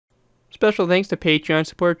Special thanks to Patreon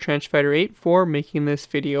supporter Trenchfighter8 for making this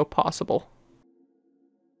video possible.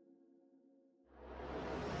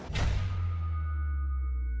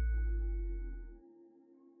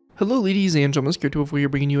 Hello ladies and gentlemen, ZPro Warfare here,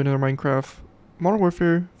 bringing you another Minecraft Modern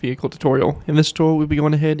Warfare vehicle tutorial. In this tutorial we'll be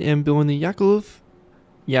going ahead and building the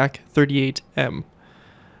Yak-38M.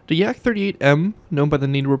 The Yak-38M, known by the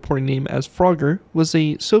native reporting name as Frogger, was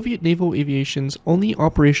a Soviet Naval Aviation's only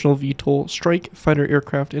operational VTOL strike fighter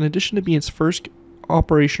aircraft in addition to being its first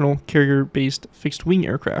operational carrier-based fixed-wing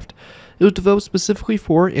aircraft. It was developed specifically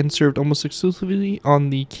for and served almost exclusively on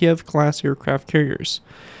the Kiev-class aircraft carriers.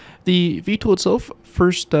 The VTOL itself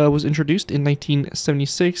first was introduced in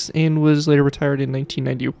 1976 and was later retired in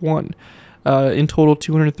 1991. In total,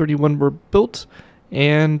 231 were built,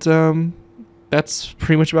 and that's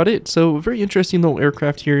pretty much about it. So, a very interesting little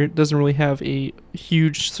aircraft here. It doesn't really have a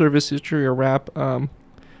huge service history or wrap,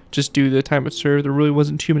 just due to the time it served. There really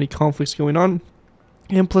wasn't too many conflicts going on,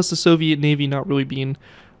 and plus the Soviet Navy not really being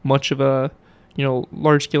much of a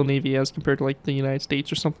large-scale navy as compared to like the United States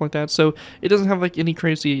or something like that. So it doesn't have like any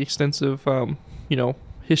crazy extensive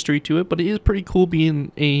history to it, but it is pretty cool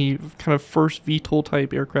being a kind of first VTOL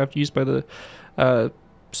type aircraft used by the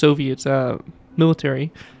Soviet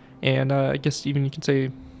military, and I guess even you can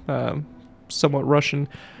say somewhat Russian.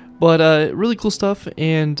 But really cool stuff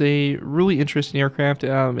and a really interesting aircraft.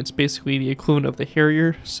 It's basically the equivalent of the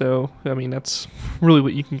Harrier, so I mean that's really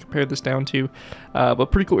what you can compare this down to. But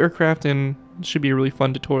pretty cool aircraft, and should be a really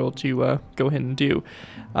fun tutorial to go ahead and do.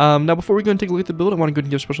 Now before we go and take a look at the build, I want to go ahead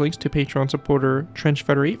and give special thanks to Patreon supporter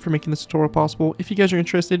Trenchfighter8 for making this tutorial possible. If you guys are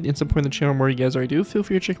interested in supporting the channel more you guys already do, feel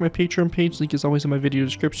free to check my Patreon page. Link is always in my video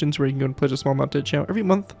descriptions, where you can go and pledge a small amount to the channel every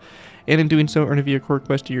month, and in doing so earn a vehicle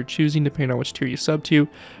request of your choosing depending on which tier you sub to.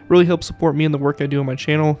 Really helps support me and the work I do on my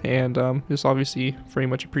channel, and is obviously very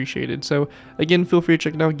much appreciated. So again, feel free to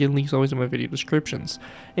check it out. Again, links always in my video descriptions.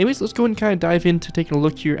 Anyways, let's go ahead and kind of dive into taking a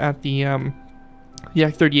look here at the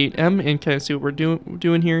Yak-38M and kind of see what we're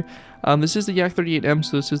doing here. This is the Yak-38M,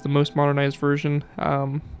 so this is the most modernized version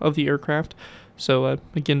of the aircraft. So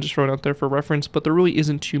again, just thrown out there for reference, but there really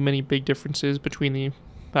isn't too many big differences between the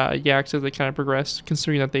Yaks as they kind of progressed,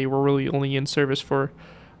 considering that they were really only in service for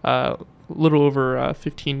a little over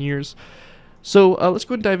 15 years. So let's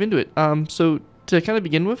go ahead and dive into it. So to kind of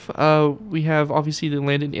begin with, we have obviously the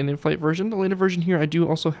landed and in-flight version. The landed version here, I do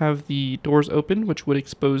also have the doors open, which would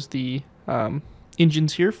expose the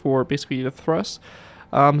engines here for basically the thrust.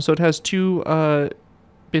 So it has two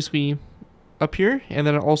basically up here, and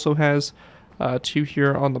then it also has two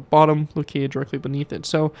here on the bottom located directly beneath it.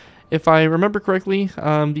 So if I remember correctly,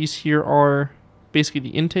 these here are basically the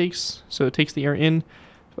intakes. So it takes the air in,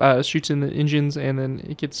 shoots in the engines, and then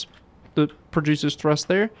it gets produces thrust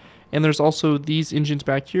there. And there's also these engines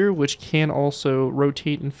back here, which can also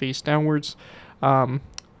rotate and face downwards.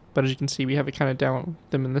 But as you can see, we have it kind of down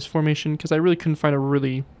them in this formation, because I really couldn't find a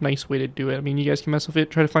really nice way to do it. I mean, you guys can mess with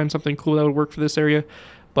it, try to find something cool that would work for this area.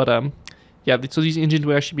 But yeah, so these engines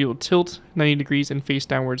would actually be able to tilt 90 degrees and face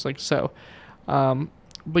downwards like so.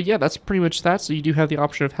 But yeah, that's pretty much that. So you do have the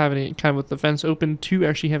option of having it kind of with the vents open to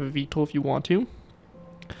actually have a VTOL if you want to.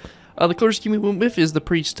 The color scheme we went with is the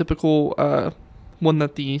pretty typical one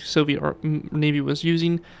that the Soviet Navy was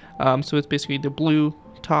using. So it's basically the blue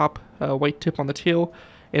top, white tip on the tail,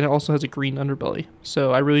 and it also has a green underbelly.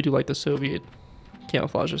 So I really do like the Soviet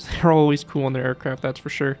camouflages. They're always cool on their aircraft, that's for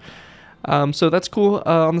sure. So that's cool.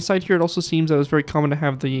 On the side here, it also seems that it was very common to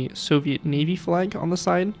have the Soviet Navy flag on the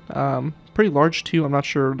side. Pretty large too. I'm not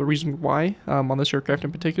sure the reason why on this aircraft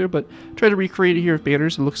in particular, but try to recreate it here with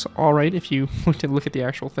banners. It looks alright if you look at the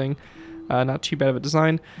actual thing. Not too bad of a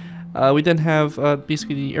design. We then have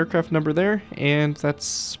basically the aircraft number there, and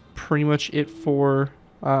that's pretty much it for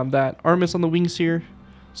that. Armaments on the wings here.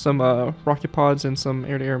 Some rocket pods and some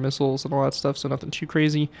air-to-air missiles and all that stuff, so nothing too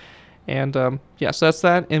crazy. And yeah, so that's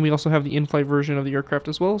that. And we also have the in-flight version of the aircraft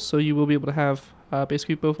as well, so you will be able to have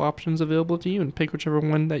basically both options available to you and pick whichever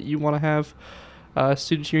one that you want to have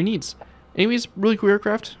suited to your needs. Anyways, really cool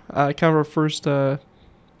aircraft. Kind of our first, I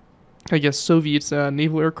guess, Soviet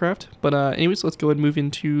naval aircraft. But anyways, let's go ahead and move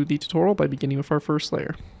into the tutorial by beginning with our first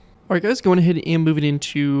layer. Alright guys, going ahead and moving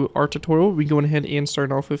into our tutorial, we're going ahead and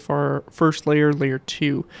starting off with our first layer, layer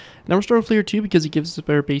 2. Now we're starting with layer 2 because it gives us a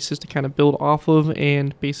better basis to kind of build off of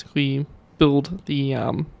and basically build the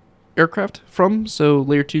aircraft from. So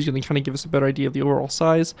layer 2 is going to kind of give us a better idea of the overall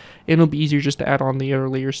size, and it'll be easier just to add on the other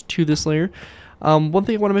layers to this layer. One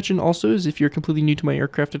thing I want to mention also is if you're completely new to my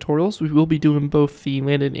aircraft tutorials, we will be doing both the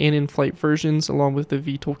landed and in-flight versions along with the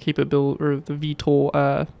VTOL capability, or the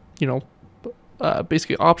VTOL,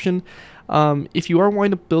 basically option. If you are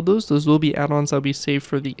wanting to build those will be add-ons that will be saved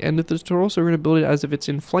for the end of the tutorial. So we're going to build it as if it's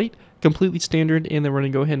in flight, completely standard, and then we're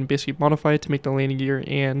going to go ahead and basically modify it to make the landing gear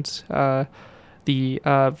and the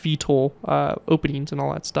VTOL openings and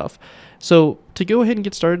all that stuff. So to go ahead and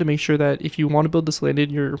get started, to make sure that if you want to build this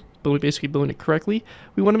landed, you're basically building it correctly,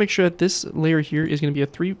 we want to make sure that this layer here is going to be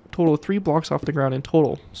a total of 3 blocks off the ground in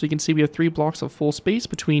total. So you can see we have 3 blocks of full space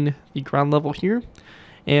between the ground level here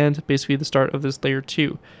and basically the start of this layer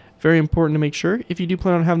 2. Very important to make sure. If you do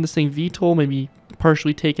plan on having this thing VTOL maybe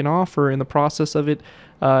partially taken off or in the process of it,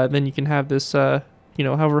 then you can have this,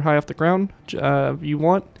 however high off the ground you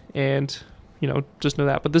want, and just know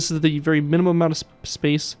that. But this is the very minimum amount of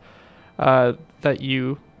space that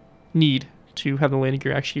you need to have the landing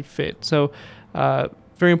gear actually fit. So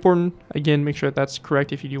very important. Again, make sure that that's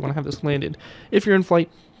correct if you do want to have this landed. If you're in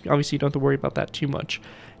flight, obviously you don't have to worry about that too much.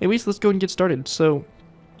 Anyways, let's go ahead and get started. So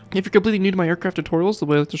if you're completely new to my aircraft tutorials, the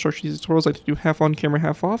way I like to structure these tutorials, I like to do half on camera,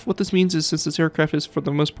 half off. What this means is, since this aircraft is for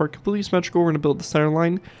the most part completely symmetrical, we're going to build the center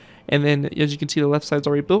line. And then, as you can see, the left side's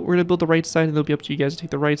already built. We're going to build the right side, and it'll be up to you guys to take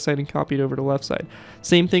the right side and copy it over to the left side.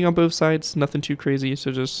 Same thing on both sides, nothing too crazy,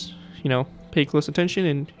 so just, pay close attention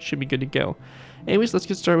and should be good to go. Anyways, let's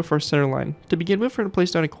get started with our center line. To begin with, we're going to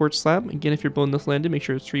place down a quartz slab. Again, if you're building this landed, make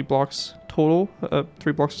sure it's 3 blocks total,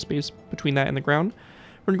 3 blocks of space between that and the ground.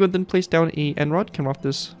 We're going to go ahead and place down a end rod coming off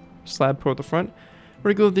this slab toward the front.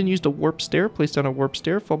 We're going to go then use the warp stair, place down a warp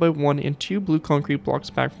stair, followed by 1 and 2 blue concrete blocks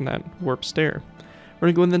back from that warp stair. We're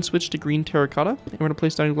going to go and then switch to green terracotta, and we're going to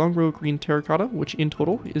place down a long row of green terracotta, which in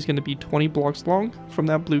total is going to be 20 blocks long from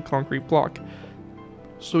that blue concrete block.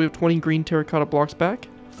 So we have 20 green terracotta blocks back,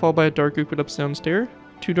 followed by a dark oak with up down stair,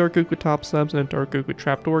 2 dark oak with top slabs, and a dark oak with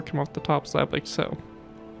trapdoor come off the top slab like so.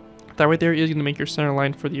 That right there is going to make your center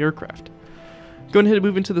line for the aircraft. Go ahead and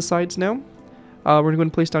move into the sides now. We're going to go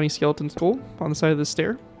and place down a skeleton skull on the side of the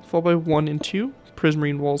stair, followed by 1 and 2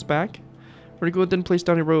 prismarine walls back. We're going to go ahead and place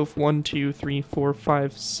down a row of 1, 2, 3, 4,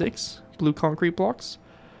 5, 6 blue concrete blocks,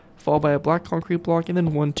 followed by a black concrete block, and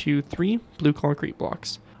then 1, 2, 3 blue concrete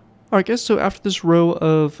blocks. Alright guys, so after this row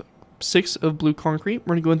of 6 of blue concrete,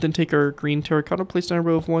 we're going to go ahead and take our green terracotta, place down a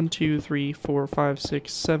row of 1, 2, 3, 4, 5,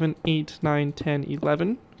 6, 7, 8, 9, 10,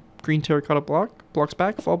 11 green terracotta blocks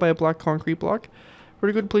back, followed by a black concrete block.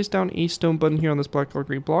 We're going to go ahead and place down a stone button here on this black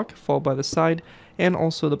concrete block, followed by the side and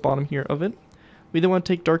also the bottom here of it. We then want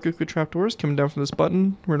to take dark oak with trapdoors coming down from this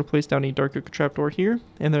button. We're going to place down a dark oak trapdoor here,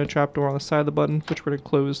 and then a trapdoor on the side of the button, which we're going to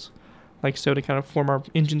close like so to kind of form our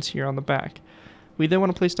engines here on the back. We then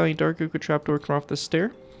want to place down a dark oak trapdoor coming off this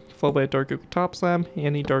stair, followed by a dark oak top slab,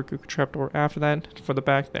 and a dark oak trapdoor after that for the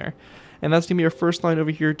back there. And that's going to be our first line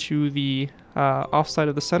over here to the off side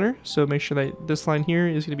of the center, so make sure that this line here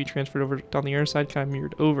is going to be transferred over down the air side, kind of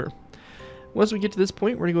mirrored over. Once we get to this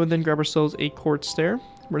point, we're going to go and then grab ourselves a quartz stair.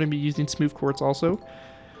 We're going to be using smooth quartz also.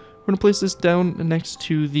 We're going to place this down next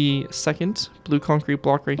to the second blue concrete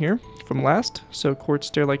block right here from last, so quartz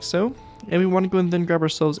stair like so. And we want to go and then grab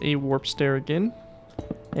ourselves a warp stair again,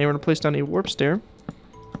 and we're going to place down a warp stair,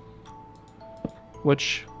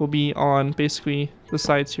 which will be on basically the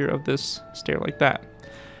sides here of this stair like that.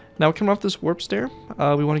 Now coming off this warp stair,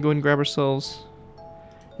 we want to go ahead and grab ourselves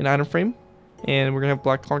an item frame, and we're going to have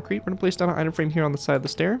black concrete. We're going to place down an item frame here on the side of the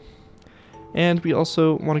stair, and we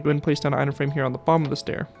also want to go ahead and place down an item frame here on the bottom of the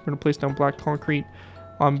stair. We're going to place down black concrete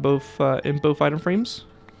on both in both item frames,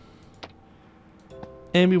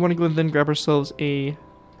 and we want to go and then grab ourselves a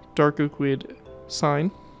dark oak wood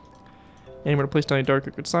sign. And we're going to place down a dark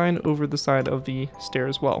oak wood sign over the side of the stair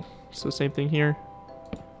as well. So same thing here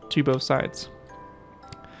to both sides.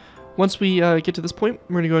 Once we get to this point,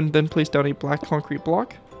 we're going to go and then place down a black concrete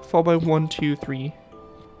block, followed by 1, 2, 3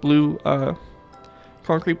 blue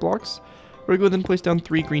concrete blocks. We're going to go and then place down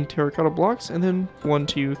 3 green terracotta blocks, and then 1,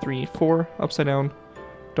 2, 3, 4 upside down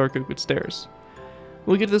dark oak wood stairs.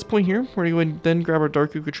 When we get to this point here, we're going to go and then grab our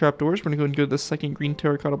dark oak wood trapdoors. We're going to go and go to the second green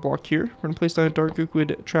terracotta block here. We're going to place down a dark oak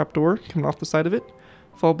wood trapdoor coming off the side of it,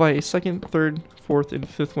 followed by a second, third, fourth, and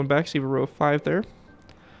fifth one back, so you have a row of 5 there.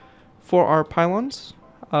 For our pylons,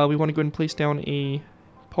 we want to go ahead and place down a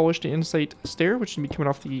polished andesite stair, which should be coming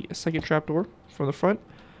off the second trapdoor from the front.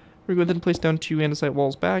 We're going to go ahead and place down 2 andesite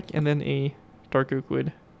walls back, and then a dark oak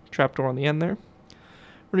wood trapdoor on the end there.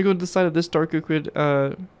 We're going to go to the side of this dark oak wood,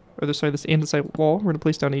 this andesite wall. We're going to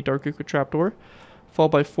place down a dark oak wood trapdoor,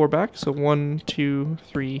 followed by 4 back, so 1, 2,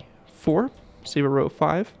 3, 4. Save a row of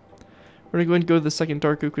 5. We're going to go ahead and go to the second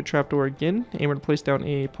dark oak wood trapdoor again, and we're going to place down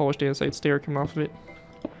a polished andesite stair coming off of it,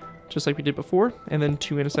 just like we did before, and then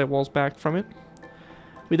 2 andesite walls back from it.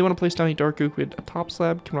 We then want to place down a dark oak wood top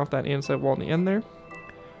slab coming off that andesite wall in the end there.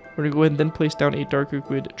 We're going to go ahead and then place down a dark oak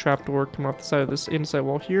wood trapdoor coming off the side of this inside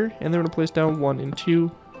wall here, and then we're going to place down 1 and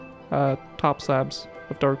 2 top slabs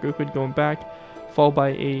of dark oak wood going back, followed by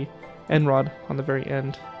a end rod on the very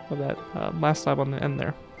end of that last slab on the end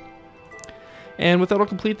there. And with that all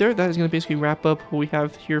complete there, that is going to basically wrap up what we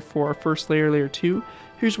have here for our first layer, layer 2.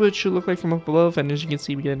 Here's what it should look like from up above, and as you can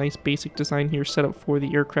see, we get a nice basic design here set up for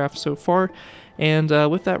the aircraft so far. And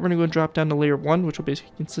with that, we're going to go and drop down to layer 1, which will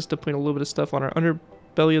basically consist of putting a little bit of stuff on our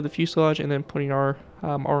underbelly of the fuselage, and then putting our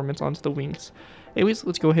armaments onto the wings. Anyways,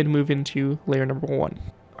 let's go ahead and move into layer number 1.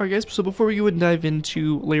 Alright guys, so before we go and dive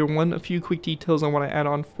into layer 1, a few quick details I want to add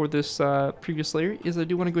on for this previous layer is I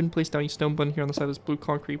do want to go ahead and place down a stone button here on the side of this blue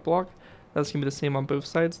concrete block. That's going to be the same on both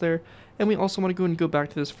sides there. And we also want to go and go back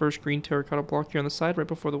to this first green terracotta block here on the side right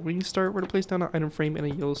before the wings start. We're going to place down an item frame and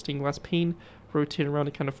a yellow stained glass pane, rotate around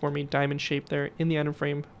to kind of form a diamond shape there in the item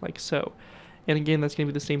frame like so. And again, that's going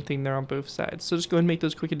to be the same thing there on both sides. So just go ahead and make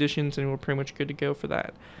those quick additions and we're pretty much good to go for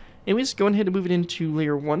that. Anyways, go ahead and move it into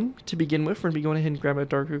layer 1 to begin with. We're going to be going ahead and grab a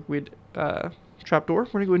dark oak wood trapdoor.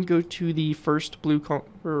 We're going to go ahead and go to the first blue concrete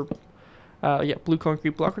block. We're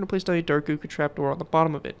going to place down a dark oak wood trapdoor on the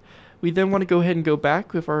bottom of it. We then want to go ahead and go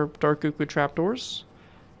back with our dark oak wood trapdoors.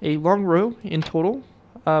 A long row in total.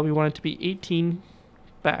 We want it to be 18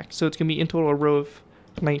 back. So it's going to be in total a row of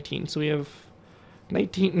 19. So we have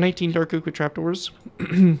 19 dark oak wood trapdoors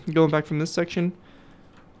going back from this section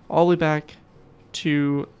all the way back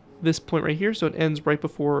to this point right here. So it ends right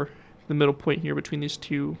before the middle point here between these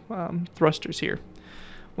two thrusters here.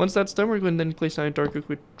 Once that's done, we're going to then place down a dark oak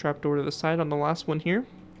wood trapdoor to the side on the last one here,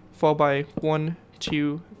 followed by 1,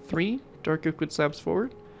 2, 3 dark oak wood slabs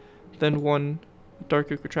forward, then 1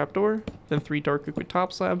 dark oak wood trapdoor, then 3 dark oak wood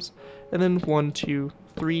top slabs, and then 1, 2,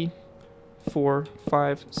 3, 4,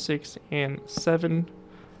 5, 6, and 7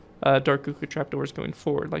 dark oak wood trapdoors going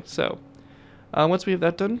forward like so. Once we have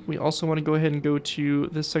that done, we also want to go ahead and go to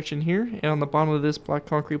this section here, and on the bottom of this black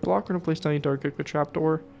concrete block, we're going to place down a dark oak wood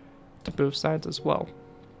trapdoor to both sides as well.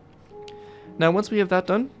 Now once we have that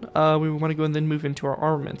done, we want to go and then move into our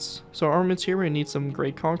armaments. So our armaments here, we're going to need some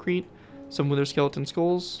gray concrete, some wither skeleton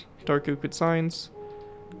skulls, dark oak wood signs,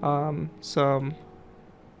 some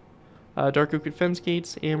dark oak wood fence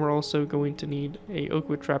gates, and we're also going to need a oak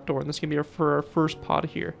wood trapdoor, and this is going to be for our first pod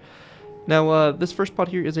here. Now this first pod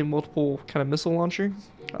here is a multiple kind of missile launcher.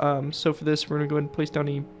 So for this, we're going to go ahead and place down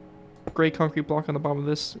a gray concrete block on the bottom of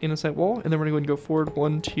this inside wall, and then we're going to go and go forward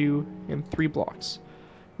 1, 2, and 3 blocks.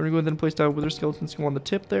 We're going to go ahead and place down a wither skeleton skull on the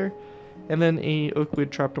tip there, and then a oak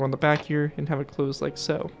wood trapdoor on the back here, and have it closed like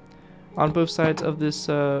so. On both sides of this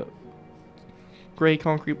gray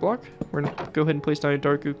concrete block, we're going to go ahead and place down a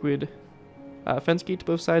dark oak wood fence gate to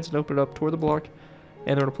both sides and open it up toward the block,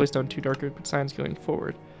 and then we're going to place down 2 dark oak wood signs going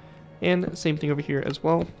forward. And same thing over here as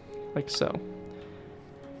well, like so.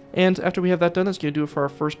 And after we have that done, that's going to do it for our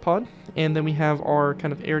first pod, and then we have our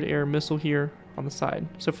kind of air-to-air missile here on the side.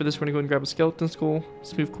 So for this, we're going to go and grab a skeleton skull,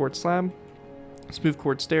 smooth core slab, smooth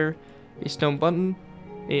core stair, a stone button,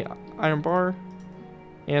 a iron bar,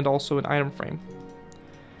 and also an item frame.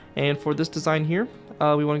 And for this design here,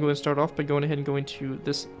 we want to go and start off by going ahead and going to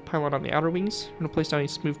this pylon on the outer wings. We're going to place down a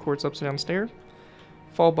smooth quartz upside down stair,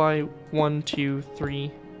 followed by 1, 2,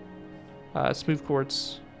 3 smooth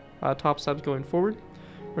quartz top slabs going forward.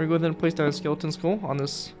 We're going to go ahead and place down a skeleton skull on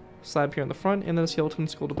this slab here on the front, and then a skeleton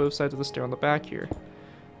skull to both sides of the stair on the back here.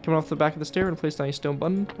 Coming off the back of the stair, we're going to place down a stone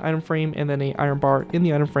button, item frame, and then a iron bar in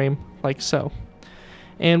the item frame, like so.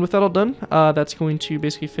 And with that all done, that's going to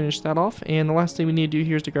basically finish that off. And the last thing we need to do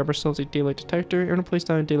here is to grab ourselves a daylight detector. We're going to place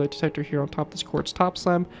down a daylight detector here on top of this quartz top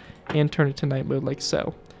slab, and turn it to night mode like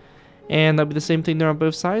so. And that'll be the same thing there on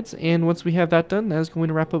both sides. And once we have that done, that is going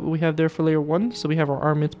to wrap up what we have there for layer 1. So we have our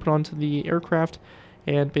armaments put onto the aircraft,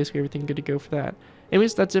 and basically everything good to go for that.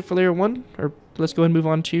 Anyways, that's it for layer 1, or let's go ahead and move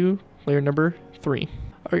on to layer number 3.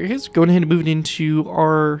 Alright guys, going ahead and moving into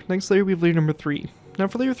our next layer, we have layer number 3. Now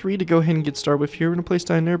for layer 3, to go ahead and get started with here, we're going to place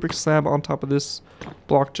down an air brick slab on top of this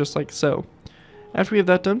block just like so. After we have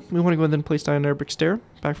that done, we want to go ahead and place down an air brick stair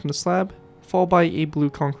back from the slab, followed by a blue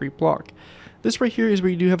concrete block. This right here is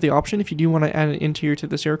where you do have the option, if you do want to add an interior to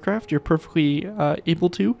this aircraft, you're perfectly able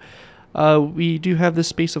to. We do have this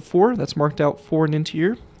space of 4 that's marked out for an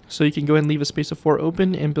interior. So you can go ahead and leave a space of 4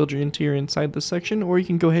 open and build your interior inside this section, or you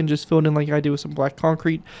can go ahead and just fill it in like I did with some black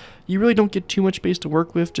concrete. You really don't get too much space to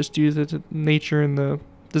work with, just due to the nature and the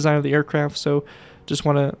design of the aircraft. So just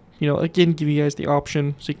want to, again, give you guys the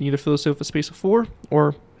option, so you can either fill this with a space of 4,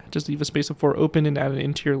 or just leave a space of 4 open and add an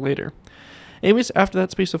interior later. Anyways, after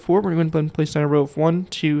that space of 4, we're going to place down a row of 1,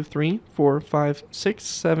 2, 3, 4, 5, 6,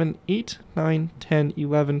 7, 8, 9, 10,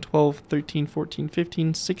 11, 12, 13, 14,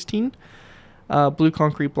 15, 16. blue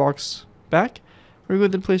concrete blocks back. We're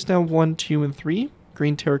going to then place down 1, 2, and 3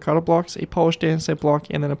 green terracotta blocks, a polished andesite block,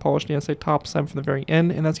 and then a polished andesite top slab from the very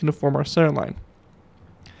end, and that's going to form our center line.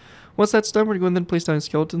 Once that's done, we're going to then place down a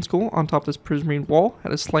skeleton skull on top of this prismarine wall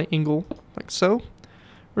at a slight angle, like so.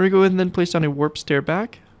 We're going to go ahead and then place down a warp stair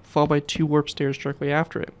back, followed by 2 warp stairs directly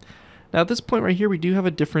after it. Now at this point right here, we do have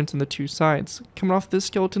a difference in the 2 sides. Coming off this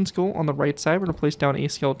skeleton skull on the right side, we're going to place down a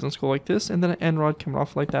skeleton skull like this, and then an end rod coming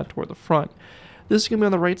off like that toward the front. This is going to be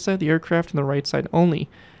on the right side of the aircraft and the right side only.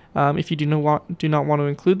 If you do not want to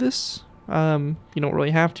include this, you don't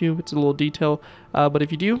really have to. It's a little detail, but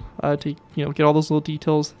if you do, to get all those little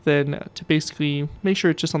details, then to basically make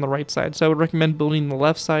sure it's just on the right side. So I would recommend building the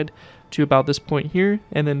left side to about this point here,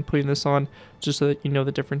 and then putting this on just so that you know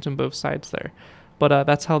the difference in both sides there. But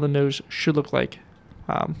that's how the nose should look like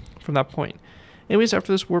from that point. Anyways,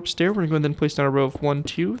 after this warp stair, we're going to go and then place down a row of 1,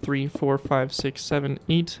 2, 3, 4, 5, 6, 7,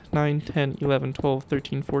 8, 9, 10, 11, 12,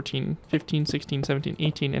 13, 14, 15, 16, 17,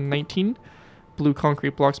 18, and 19 blue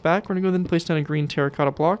concrete blocks back. We're going to go and then place down a green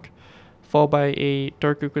terracotta block, followed by a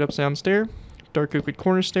dark oak wood upside down stair, dark oak wood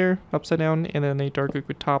corner stair, upside down, and then a dark oak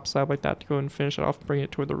wood top slab like that to go and finish it off and bring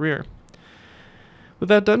it toward the rear. With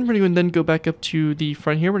that done, we're going to then go back up to the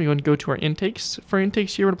front here. We're going to go to our intakes. For our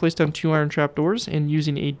intakes here, we're going to place down 2 iron trapdoors, and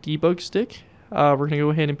using a debug stick, we're going to go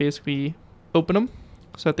ahead and basically open them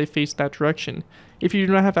so that they face that direction. If you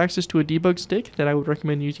do not have access to a debug stick, then I would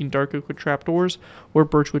recommend using dark oak wood trapdoors or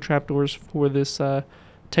birchwood trapdoors for this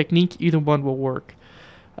technique. Either one will work.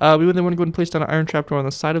 We would then want to go and place down an iron trapdoor on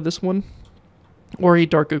the side of this one, or a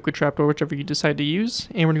dark oak wood trapdoor, whichever you decide to use,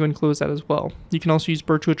 and we're going to go and close that as well. You can also use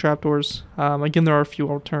birchwood trapdoors. Again, there are a few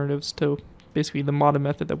alternatives to basically the modern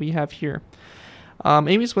method that we have here.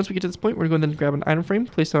 Anyways, once we get to this point, we're going to then grab an item frame,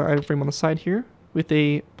 place down an item frame on the side here, with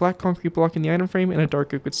a black concrete block in the item frame and a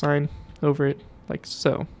dark oak wood sign over it, like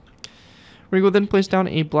so. We're going to go then place down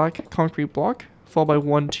a black concrete block, followed by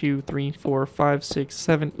 1, 2, 3, 4, 5, 6,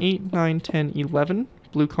 7, 8, 9, 10, 11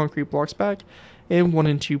 blue concrete blocks back, and 1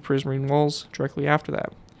 and 2 prismarine walls directly after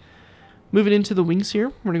that. Moving into the wings here,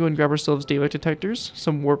 we're going to go and grab ourselves daylight detectors,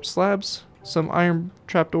 some warp slabs, some iron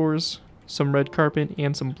trapdoors, some red carpet,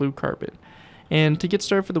 and some blue carpet. And to get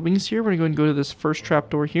started for the wings here, we're going to go and go to this first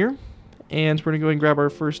trapdoor here, and we're going to go and grab our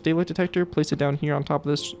first daylight detector, place it down here on top of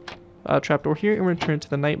this trapdoor here, and we're going to turn it to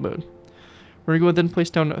the night mode. We're going to go and then place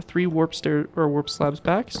down 3 warp slabs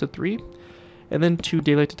back, so 3, and then 2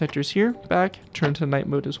 daylight detectors here, back, turn to night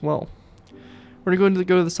mode as well. We're going to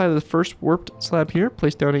go to the side of the first warped slab here,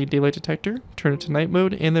 place down a daylight detector, turn it to night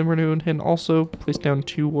mode, and then we're going to go ahead and also place down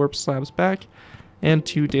 2 warp slabs back, and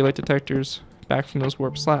 2 daylight detectors back from those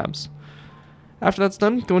warp slabs. After that's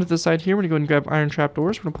done, going to the side here, we're going to go and grab iron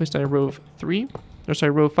trapdoors. We're going to place down a row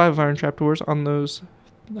of 5 of iron trapdoors on those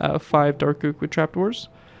 5 dark oak wood trapdoors.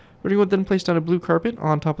 We're going to go then place down a blue carpet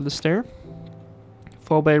on top of the stair,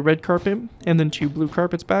 followed by a red carpet, and then 2 blue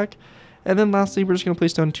carpets back. And then lastly, we're just going to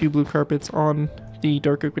place down 2 blue carpets on the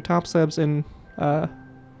dark oak wood top slabs and a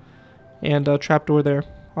trapdoor there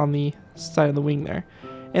on the side of the wing there.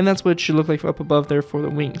 And that's what it should look like up above there for the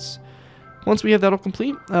wings. Once we have that all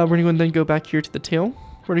complete, we're going to go and then go back here to the tail.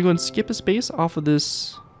 We're going to go and skip a space off of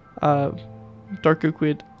this dark oak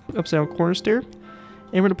wood upside down corner stair,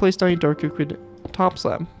 and we're going to place down a dark oak wood top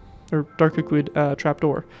slab, or dark oak wood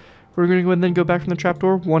trapdoor. We're going to go and then go back from the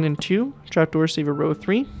trapdoor 1 and 2, trapdoor save a row of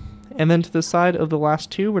 3, and then to the side of the last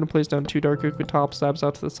 2, we're going to place down 2 dark oak wood top slabs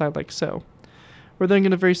out to the side like so. We're then going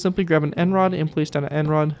to very simply grab an end rod and place down an end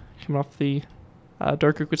rod coming off the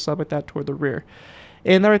dark oak wood slab like that toward the rear.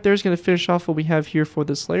 And that right there is going to finish off what we have here for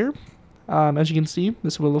this layer. As you can see,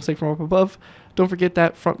 this is what it looks like from up above. Don't forget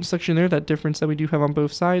that front section there, that difference that we do have on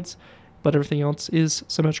both sides, but everything else is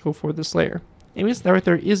symmetrical for this layer. Anyways, that right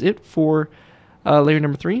there is it for layer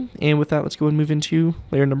number 3, and with that, let's go and move into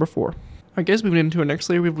layer number 4. Alright guys, moving into our next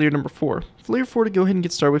layer, we have layer number 4. For layer 4 to go ahead and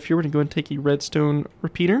get started with here, we're going to go and take a redstone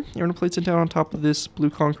repeater, and we're going to place it down on top of this blue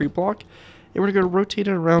concrete block. And we're going to rotate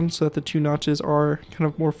it around so that the 2 notches are kind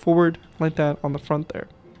of more forward, like that on the front there.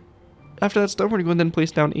 After that's done, we're going to go and then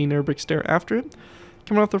place down a nether brick stair after it.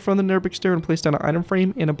 Coming off the front of the nether brick stair, and place down an item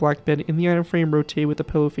frame and a black bed in the item frame, rotate with the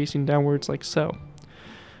pillow facing downwards like so.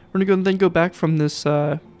 We're going to go and then go back from this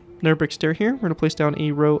nether brick stair here. We're going to place down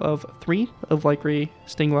a row of 3 of light gray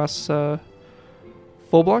stained glass full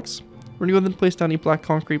blocks. We're going to go and then place down a black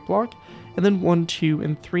concrete block, and then 1, 2,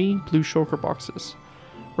 and 3 blue shulker boxes.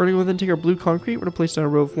 We're going to go then take our blue concrete. We're going to place down a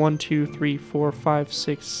row of 1, 2, 3, 4, 5,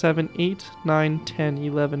 6, 7, 8, 9, 10,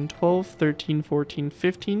 11, 12, 13, 14,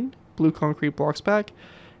 15 blue concrete blocks back,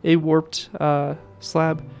 a warped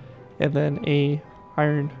slab, and then a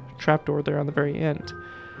iron trapdoor there on the very end.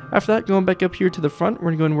 After that, going back up here to the front,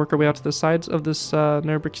 we're going to go and work our way out to the sides of this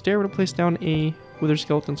nether brick stair. We're going to place down a wither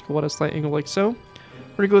skeleton skull at a slight angle like so.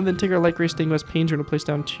 We're going to go and then take our light gray stained glass panes. We're going to place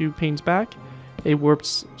down 2 panes back, a warped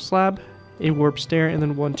slab, a warped stair, and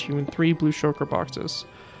then 1, 2, and 3 blue shulker boxes.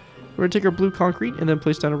 We're going to take our blue concrete and then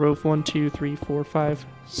place down a row of 1, 2, 3, 4, 5,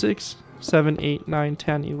 6, 7, 8, 9,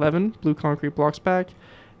 10, 11 blue concrete blocks back,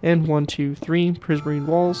 and 1, 2, 3 prismarine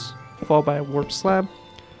walls, followed by a warped slab,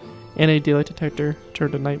 and a daylight detector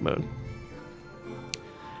turned to night mode.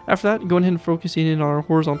 After that, going ahead and focusing in on our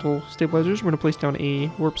horizontal stabilizers, we're going to place down a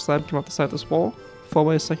warp slab come off the side of this wall, followed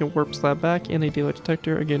by a second warp slab back, and a daylight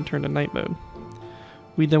detector again turned to night mode.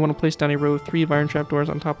 We then want to place down a row of 3 iron trapdoors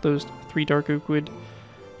on top of those 3 dark oak wood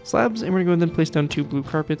slabs, and we're going to go and then place down 2 blue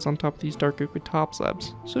carpets on top of these dark oak wood top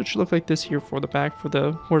slabs. So it should look like this here for the back for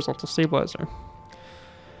the horizontal stabilizer.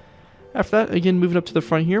 After that, again moving up to the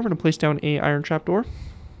front here, we're going to place down a iron trapdoor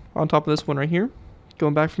on top of this one right here.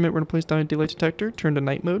 Going back from it, we're going to place down a daylight detector, turn to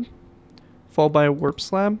night mode, followed by a warp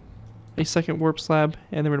slab, a second warp slab,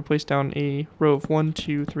 and then we're going to place down a row of 1,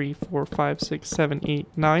 2, 3, 4, 5, 6, 7, 8,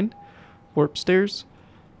 9 warp stairs,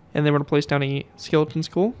 and then we're going to place down a skeleton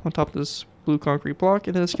skull on top of this blue concrete block,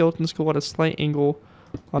 and then a skeleton skull at a slight angle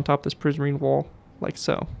on top of this prismarine wall, like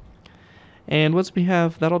so. And once we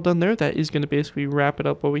have that all done there, that is going to basically wrap it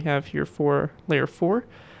up what we have here for layer 4.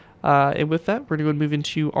 And with that, we're going to go and move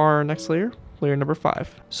into our next layer, layer number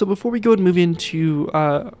 5. So before we go and move into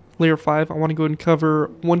layer 5, I want to go and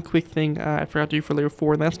cover one quick thing I forgot to do for layer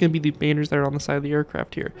 4, and that's going to be the banners that are on the side of the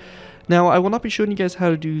aircraft here. Now, I will not be showing you guys how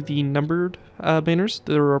to do the numbered banners.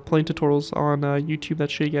 There are plenty of tutorials on YouTube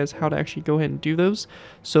that show you guys how to actually go ahead and do those.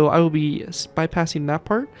 So I will be bypassing that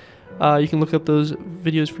part. You can look up those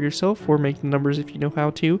videos for yourself or make the numbers if you know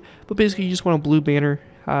how to. But basically, you just want a blue banner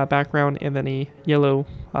background and then a yellow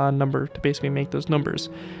number to basically make those numbers.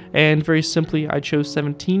 And very simply, I chose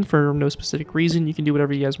 17 for no specific reason. You can do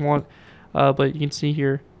whatever you guys want, but you can see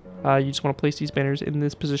here, you just want to place these banners in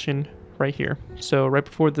this position right here. So right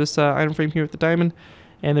before this item frame here with the diamond,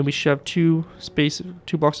 and then we should have two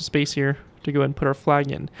blocks of space here to go ahead and put our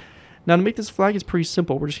flag in. Now to make this flag is pretty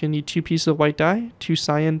simple. We're just going to need 2 pieces of white dye, 2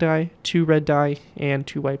 cyan dye, 2 red dye, and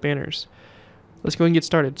 2 white banners. Let's go and get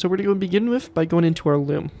started. So we're going to begin with by going into our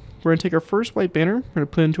loom. We're going to take our first white banner, we're going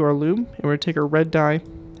to put it into our loom, and we're going to take our red dye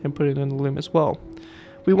and put it in the loom as well.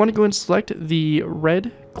 We want to go and select the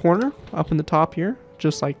red corner up in the top here,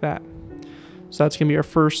 just like that. So that's going to be our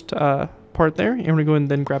first part there, and we're going to go and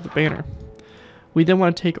then grab the banner. We then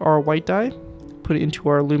want to take our white dye, put it into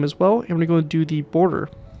our loom as well, and we're going to go and do the border.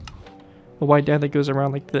 A white dye that goes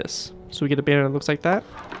around like this. So we get a banner that looks like that.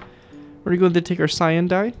 We're going to go and take our cyan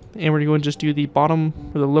dye, and we're going to go and just do the bottom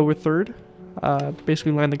or the lower third,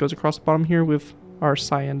 basically line that goes across the bottom here with our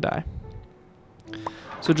cyan dye.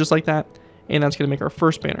 So just like that, and that's going to make our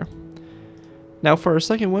first banner. Now for our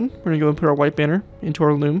second one, we're going to go and put our white banner into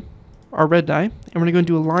our loom, our red dye, and we're going to go and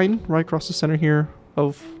do a line right across the center here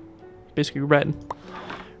of basically red.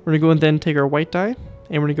 We're going to go and then take our white dye,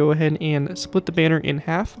 and we're going to go ahead and split the banner in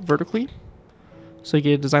half vertically. So you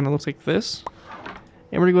get a design that looks like this.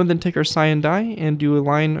 And we're going to go and then take our cyan dye and do a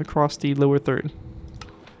line across the lower third.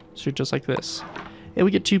 So just like this. And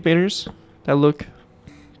we get 2 banners that look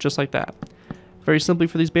just like that. Very simply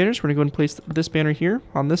for these banners, we're going to go and place this banner here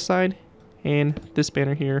on this side and this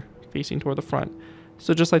banner here facing toward the front.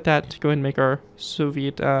 So just like that to go ahead and make our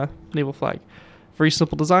Soviet naval flag. Very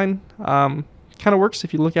simple design. Kind of works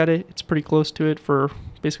if you look at it. It's pretty close to it for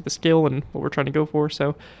basically the scale and what we're trying to go for.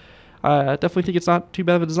 So definitely think it's not too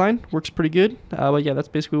bad of a design. Works pretty good. But yeah, that's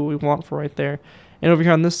basically what we want for right there. And over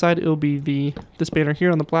here on this side, it'll be this banner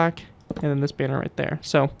here on the black, and then this banner right there.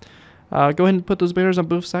 So go ahead and put those banners on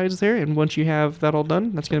both sides there. And once you have that all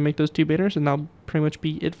done, that's going to make those 2 banners, and that'll pretty much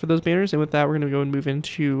be it for those banners. And with that, we're going to go and move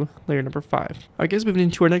into layer number 5. Alright guys, moving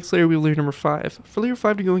into our next layer, we have layer number 5. For layer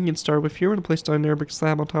 5 to go and get started with here, we're going to place down a nether brick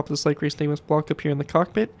slab on top of this light gray stainless block up here in the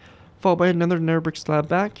cockpit, followed by another nether brick slab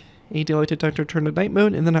back, a daylight detector turned to night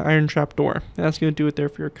mode, and then an iron trap door. And that's going to do it there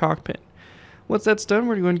for your cockpit. Once that's done,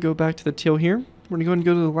 we're going to go back to the tail here. We're going to go and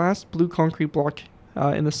go to the last blue concrete block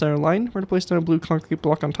in the center line. We're going to place down a blue concrete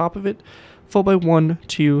block on top of it, followed by 1,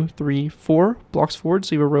 2, 3, 4 blocks forward,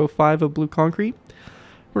 so you have a row of 5 of blue concrete.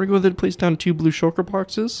 We're going to go ahead and place down 2 blue shulker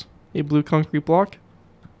boxes, a blue concrete block,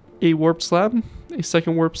 a warp slab, a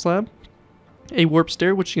second warp slab, a warp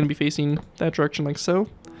stair, which is going to be facing that direction like so,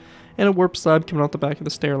 and a warp slab coming out the back of the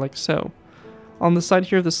stair like so. On the side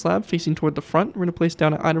here of the slab facing toward the front, we're going to place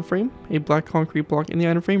down an item frame, a black concrete block in the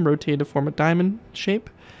item frame rotated to form a diamond shape,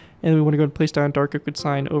 and we want to go and place down a dark oak wood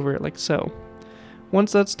sign over it like so.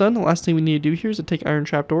 Once that's done, the last thing we need to do here is to take iron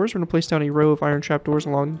trapdoors. We're going to place down a row of iron trapdoors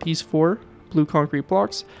along these 4 blue concrete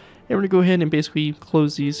blocks, and we're going to go ahead and basically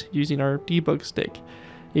close these using our debug stick.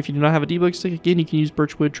 If you do not have a debug stick, again, you can use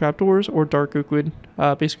birchwood trapdoors or dark oak wood,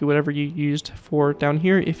 basically whatever you used for down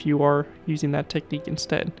here if you are using that technique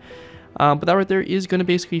instead. But that right there is going to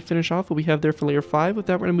basically finish off what we have there for layer 5. With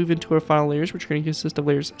that, we're going to move into our final layers, which are going to consist of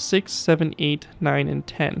layers 6, 7, 8, 9, and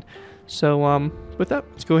 10. So with that,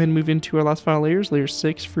 let's go ahead and move into our last final layers, layers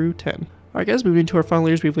 6 through 10. Alright guys, moving into our final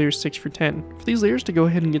layers, we have layers 6 through 10. For these layers to go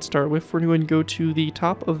ahead and get started with, we're going to go to the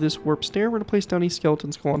top of this warp stair. We're going to place down a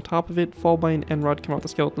skeleton skull on top of it, followed by an end rod coming off the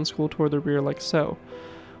skeleton skull toward the rear like so.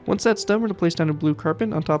 Once that's done, we're going to place down a blue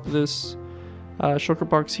carpet on top of this shulker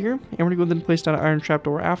box here, and we're going to go then place down an iron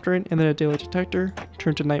trapdoor after it, and then a daylight detector,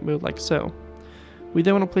 turn to night mode like so. We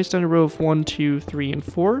then want to place down a row of 1, 2, 3, and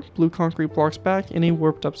 4 blue concrete blocks back, and a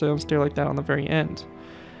warped upside down stair like that on the very end.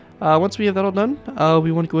 Once we have that all done,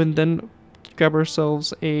 we want to go ahead and then grab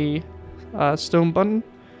ourselves a stone button,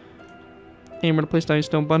 and we're going to place down a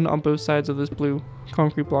stone button on both sides of this blue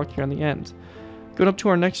concrete block here on the end. Going up to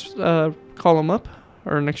our next column up,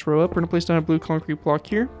 or next row up, we're going to place down a blue concrete block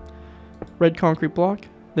here, red concrete block,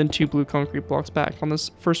 then 2 blue concrete blocks back. On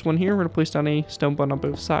this first one here, we're going to place down a stone button on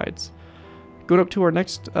both sides. Going up to our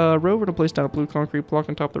next row, we're going to place down a blue concrete block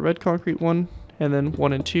on top of the red concrete one, and then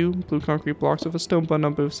 1 and 2 blue concrete blocks with a stone button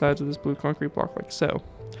on both sides of this blue concrete block like so.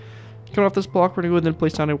 Coming off this block, we're going to go ahead and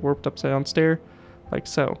place down a warped upside down stair, like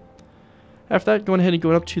so. After that, going ahead and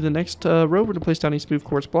going up to the next row, we're going to place down a smooth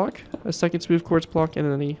quartz block, a second smooth quartz block,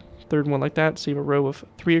 and then a third one like that. So you have a row of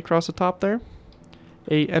 3 across the top there,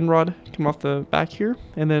 a end rod come off the back here,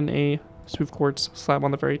 and then a smooth quartz slab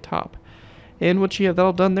on the very top. And once you have that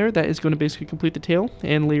all done there, that is going to basically complete the tail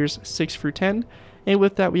and layers 6 through 10. And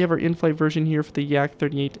with that, we have our in-flight version here for the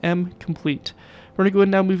Yak-38M complete. We're going to go ahead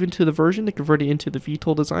and now move into the version to convert it into the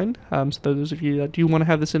VTOL design. So those of you that do want to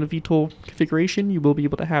have this in a VTOL configuration, you will be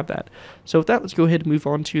able to have that. So with that, let's go ahead and move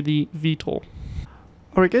on to the VTOL.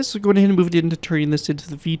 Alright guys, so going ahead and move it into turning this into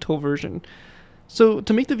the VTOL version. So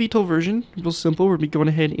to make the VTOL version real simple, we're going to be going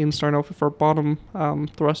ahead and starting off with our bottom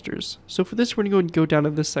thrusters. So for this, we're going to go down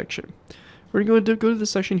to this section. We're going to go to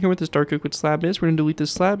this section here where this dark oak wood slab is. We're going to delete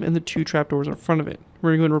this slab and the 2 trapdoors in front of it.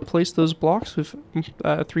 We're going to replace those blocks with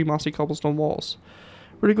 3 mossy cobblestone walls.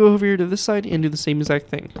 We're going to go over here to this side and do the same exact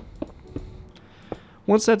thing.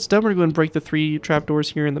 Once that's done, we're going to break the 3 trapdoors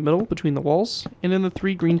here in the middle between the walls, and then the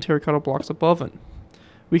 3 green terracotta blocks above it.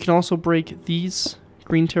 We can also break these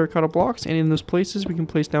green terracotta blocks, and in those places we can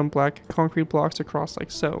place down black concrete blocks across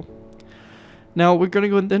like so. Now we're going to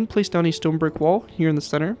go and then place down a stone brick wall here in the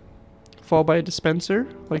center, followed by a dispenser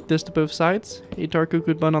like this to both sides, a dark oak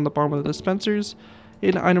wood button on the bottom of the dispensers,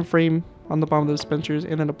 an item frame on the bottom of the dispensers,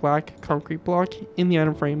 and then a black concrete block in the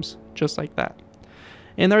item frames just like that.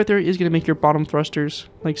 And that right there is going to make your bottom thrusters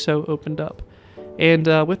like so opened up. And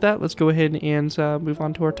with that, let's go ahead and move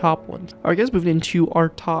on to our top ones. Alright guys, moving into our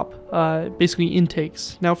top, basically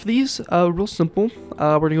intakes. Now for these, real simple,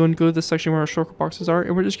 we're going to go and go to the section where our shulker boxes are,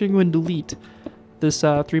 and we're just going to go and delete this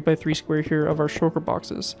 3x3 square here of our shulker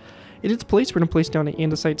boxes. In its place, we're going to place down an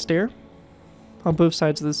andesite stair on both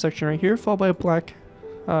sides of this section right here, followed by a black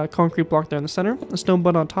concrete block there in the center, a stone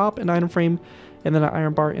button on top, an item frame, and then an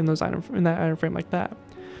iron bar in that item frame like that.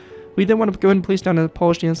 We then want to go ahead and place down a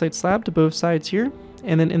polished andesite slab to both sides here,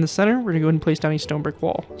 and then in the center, we're going to go ahead and place down a stone brick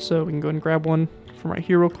wall. So we can go ahead and grab one from right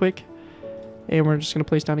here real quick, and we're just going to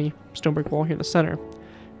place down a stone brick wall here in the center.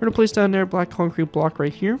 We're going to place down there a black concrete block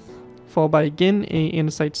right here, followed by again a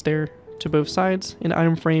andesite stair to both sides, an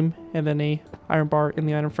item frame, and then a iron bar in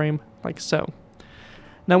the item frame like so.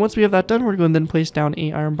 Now once we have that done, we're going to then place down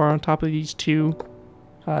a iron bar on top of these 2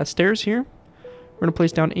 stairs here. We're going to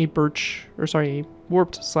place down a a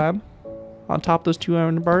warped slab on top of those 2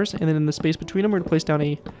 iron bars, and then in the space between them, we're going to place down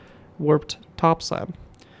a warped top slab.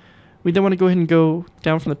 We then want to go ahead and go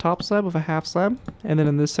down from the top slab with a half slab, and then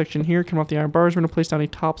in this section here, come off the iron bars, we're going to place down a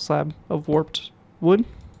top slab of warped wood.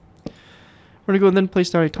 We're going to go and then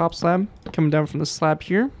place down a top slab coming down from the slab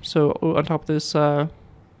here, so on top of this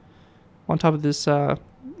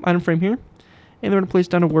item frame here, and then we're going to place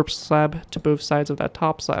down a warped slab to both sides of that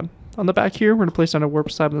top slab. On the back here, we're going to place down a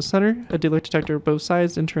warped slab in the center, a daylight detector of both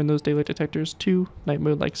sides, and turn those daylight detectors to night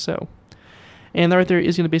mode like so. And that right there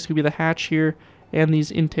is going to basically be the hatch here, and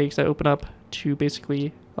these intakes that open up to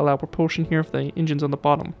basically allow propulsion here for the engines on the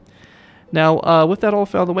bottom. Now, with that all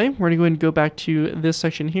out of the way, we're going to go ahead and go back to this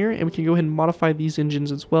section here, and we can go ahead and modify these engines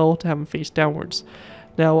as well to have them face downwards.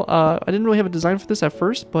 Now, I didn't really have a design for this at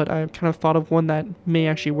first, but I kind of thought of one that may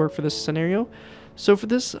actually work for this scenario. So for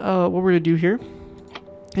this, what we're going to do here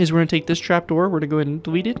is we're going to take this trapdoor, we're going to go ahead and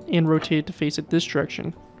delete it, and rotate it to face it this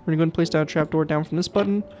direction. We're going to go ahead and place down a trapdoor down from this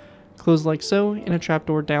button, close like so, and a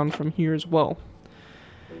trapdoor down from here as well.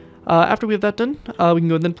 After we have that done, we can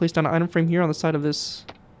go and then place down an item frame here on the side of this,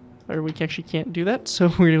 or we actually can't do that, so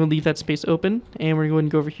we're going to leave that space open, and we're going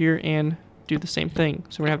to go over here and do the same thing.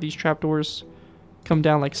 So we're going to have these trapdoors come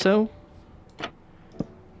down like so,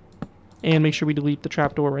 and make sure we delete the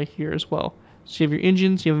trapdoor right here as well. So you have your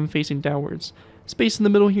engines, you have them facing downwards. Space in the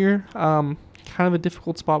middle here, kind of a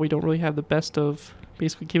difficult spot. We don't really have the best of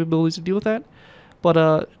basically capabilities to deal with that, but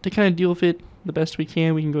to kind of deal with it the best we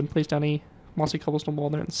can go and place down a mossy cobblestone wall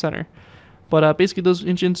there in the center. But basically those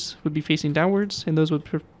engines would be facing downwards, and those would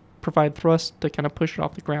provide thrust to kind of push it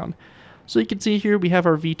off the ground. So you can see here we have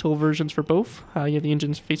our VTOL versions for both. You have the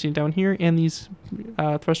engines facing down here, and these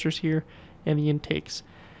thrusters here, and the intakes.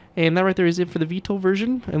 And that right there is it for the VTOL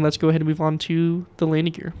version, and let's go ahead and move on to the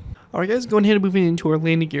landing gear. Alright guys, going ahead and moving into our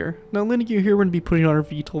landing gear. Now landing gear here we're going to be putting on our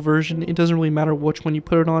VTOL version. It doesn't really matter which one you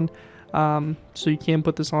put it on. So you can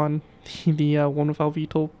put this on the one without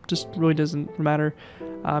VTOL, just really doesn't matter.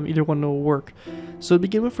 Either one will work. So to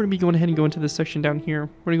begin with, we're going to be going ahead and go into this section down here.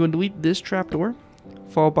 We're going to go and delete this trapdoor,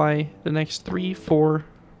 followed by the next 3, 4,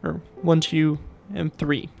 or 1, 2, and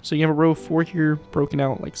 3. So you have a row of 4 here broken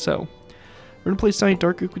out like so. We're going to place down a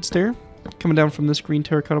dark oak wood stair, coming down from this green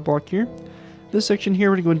terracotta block here. This section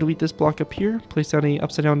here, we're going to go and delete this block up here, place down a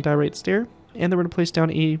upside down diorite stair, and then we're going to place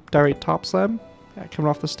down a diorite top slab coming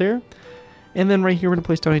off the stair. And then right here, we're going to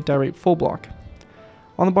place down a diorite full block.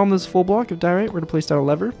 On the bottom of this full block of diorite, we're going to place down a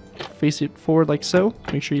lever, face it forward like so,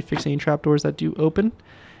 make sure you fix any trapdoors that do open.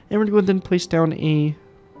 And we're going to go ahead and place down a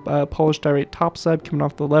polished diorite top slab coming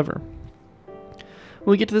off the lever.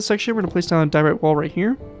 When we get to this section, we're going to place down a diorite wall right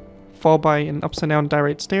here, followed by an upside down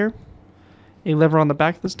diorite stair, a lever on the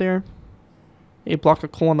back of the stair, a block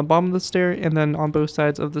of coal on the bottom of the stair, and then on both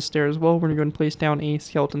sides of the stair as well, we're going to go and place down a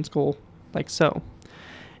skeleton skull like so.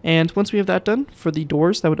 And once we have that done, for the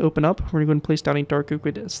doors that would open up, we're going to go and place down a dark oak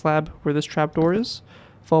wood slab where this trapdoor is,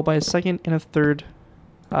 followed by a second and a third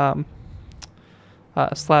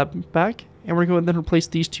slab back, and we're going to then replace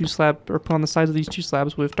these two slabs, or put on the sides of these two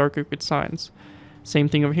slabs with dark oak wood signs. Same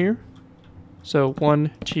thing over here. So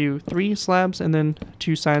 1, 2, 3 slabs, and then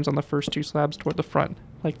 2 signs on the first 2 slabs toward the front,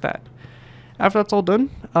 like that. After that's all done,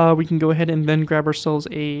 we can go ahead and then grab ourselves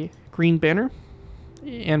a green banner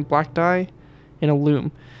and black dye and a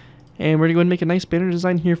loom. And we're going to go ahead and make a nice banner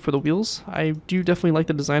design here for the wheels. I do definitely like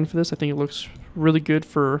the design for this. I think it looks really good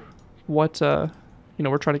for what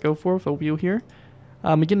we're trying to go for with a wheel here.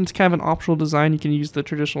 Again, it's kind of an optional design. You can use the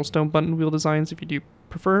traditional stone button wheel designs if you do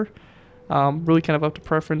prefer. Really kind of up to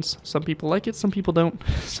preference. Some people like it, some people don't.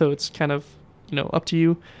 So it's kind of, up to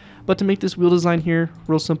you. But to make this wheel design here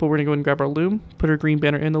real simple, we're going to go and grab our loom, put our green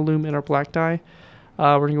banner in the loom and our black dye.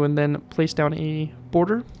 We're going to go and then place down a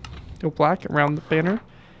border of black around the banner.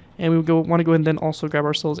 And we want to go ahead and then also grab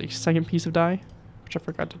ourselves a second piece of dye, which I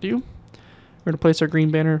forgot to do. We're going to place our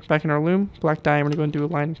green banner back in our loom, black dye, and we're going to go and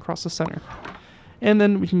do a line across the center. And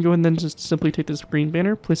then we can go and then just simply take this green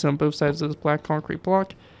banner, place it on both sides of this black concrete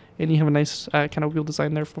block, and you have a nice kind of wheel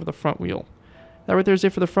design there for the front wheel. That right there is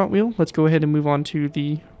it for the front wheel. Let's go ahead and move on to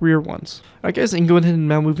the rear ones. Alright guys, and go ahead and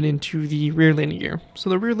now moving into the rear landing gear. So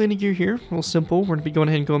the rear landing gear here, real simple. We're going to be going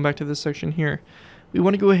ahead and going back to this section here. We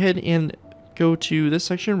want to go ahead and go to this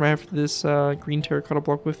section right after this green terracotta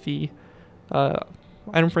block with the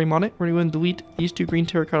item frame on it. We're going to go ahead and delete these 2 green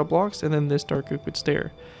terracotta blocks and then this dark oak wood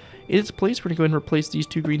stair. In its place, we're going to go ahead and replace these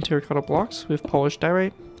 2 green terracotta blocks with polished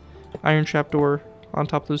diorite, iron trapdoor on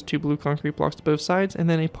top of those 2 blue concrete blocks to both sides, and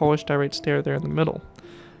then a polished diorite stair there in the middle.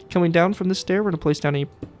 Coming down from this stair, we're going to place down a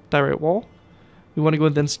diorite wall. We want to go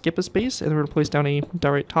and then skip a space, and then we're going to place down a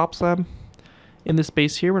diorite top slab. In this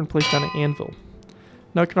space here, we're going to place down an anvil.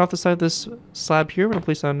 Now coming off the side of this slab here, we're going to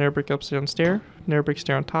place down a nether brick upside down stair, nether brick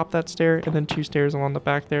stair on top of that stair, and then 2 stairs along the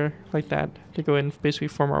back there, like that, to go ahead and basically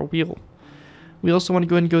form our wheel. We also want to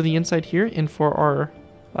go ahead and go to the inside here, and for our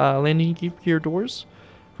landing gear doors,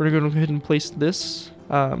 we're going to go ahead and place this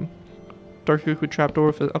dark oak wood trapdoor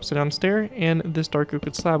with an upside down stair, and this dark oak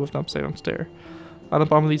wood slab with an upside down stair. On the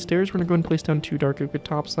bottom of these stairs, we're going to go ahead and place down 2 dark oak wood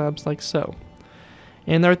top slabs like so.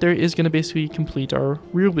 And right there is going to basically complete our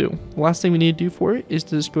rear wheel. The last thing we need to do for it is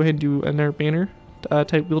to just go ahead and do another banner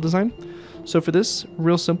type wheel design. So for this,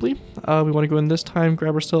 real simply, we want to go in this time,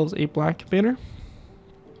 grab ourselves a black banner.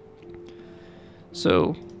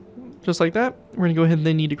 So just like that, we're going to go ahead and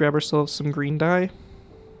then need to grab ourselves some green dye.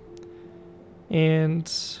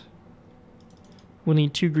 And we'll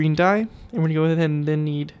need 2 green dye, and we're going to go ahead and then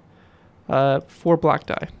need 4 black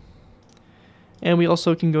dye. And we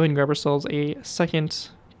also can go ahead and grab ourselves a second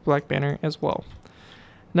black banner as well.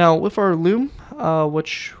 Now with our loom,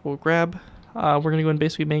 which we'll grab, we're going to go and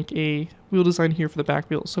basically make a wheel design here for the back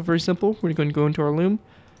wheel. So very simple. We're going to go into our loom,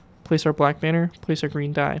 place our black banner, place our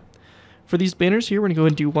green die. For these banners here, we're going to go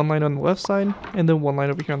and do one line on the left side and then one line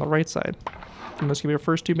over here on the right side. And that's going to be our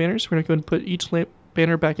first two banners. We're going to go and put each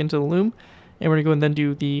banner back into the loom, and we're going to go and then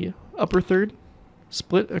do the upper third,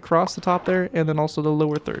 split across the top there, and then also the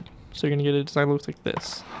lower third. So you're going to get a design that looks like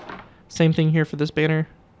this. Same thing here for this banner.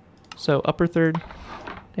 So upper third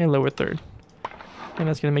and lower third. And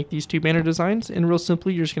that's going to make these two banner designs. And real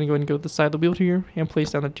simply, you're just going to go ahead and go to the side of the wheel here and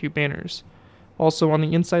place down the two banners. Also on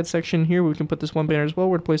the inside section here, we can put this one banner as well.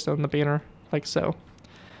 We're going to place down the banner like so.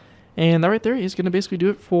 And that right there is going to basically do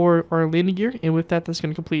it for our landing gear. And with that, that's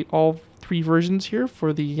going to complete all three versions here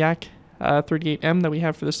for the Yak-38M that we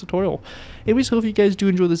have for this tutorial. Anyways, hope you guys do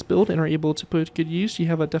enjoy this build and are able to put good use. You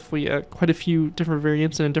have definitely quite a few different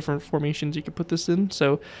variants and different formations you can put this in.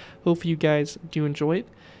 So hopefully you guys do enjoy it.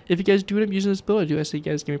 If you guys do end up using this build, I do ask that you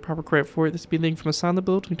guys give me proper credit for it. This would be a link from a sign the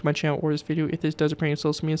build, link to my channel or this video if this does appear in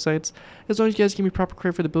social media sites. As long as you guys give me proper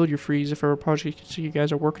credit for the build, you're free if ever a project you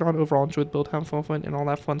guys are working on. Overall, enjoy the build, have fun, and all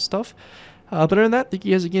that fun stuff. But other than that, thank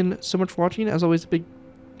you guys again so much for watching. As always, a big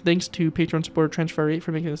thanks to Patreon supporter Trenchfire8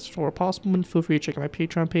 for making this tutorial possible, and feel free to check out my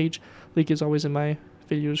Patreon page. Link is always in my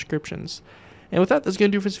video descriptions. And with that, that's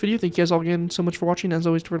going to do for this video. Thank you guys all again so much for watching. As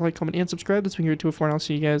always, don't forget to like, comment, and subscribe. That's been here to it for, and I'll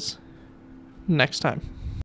see you guys next time.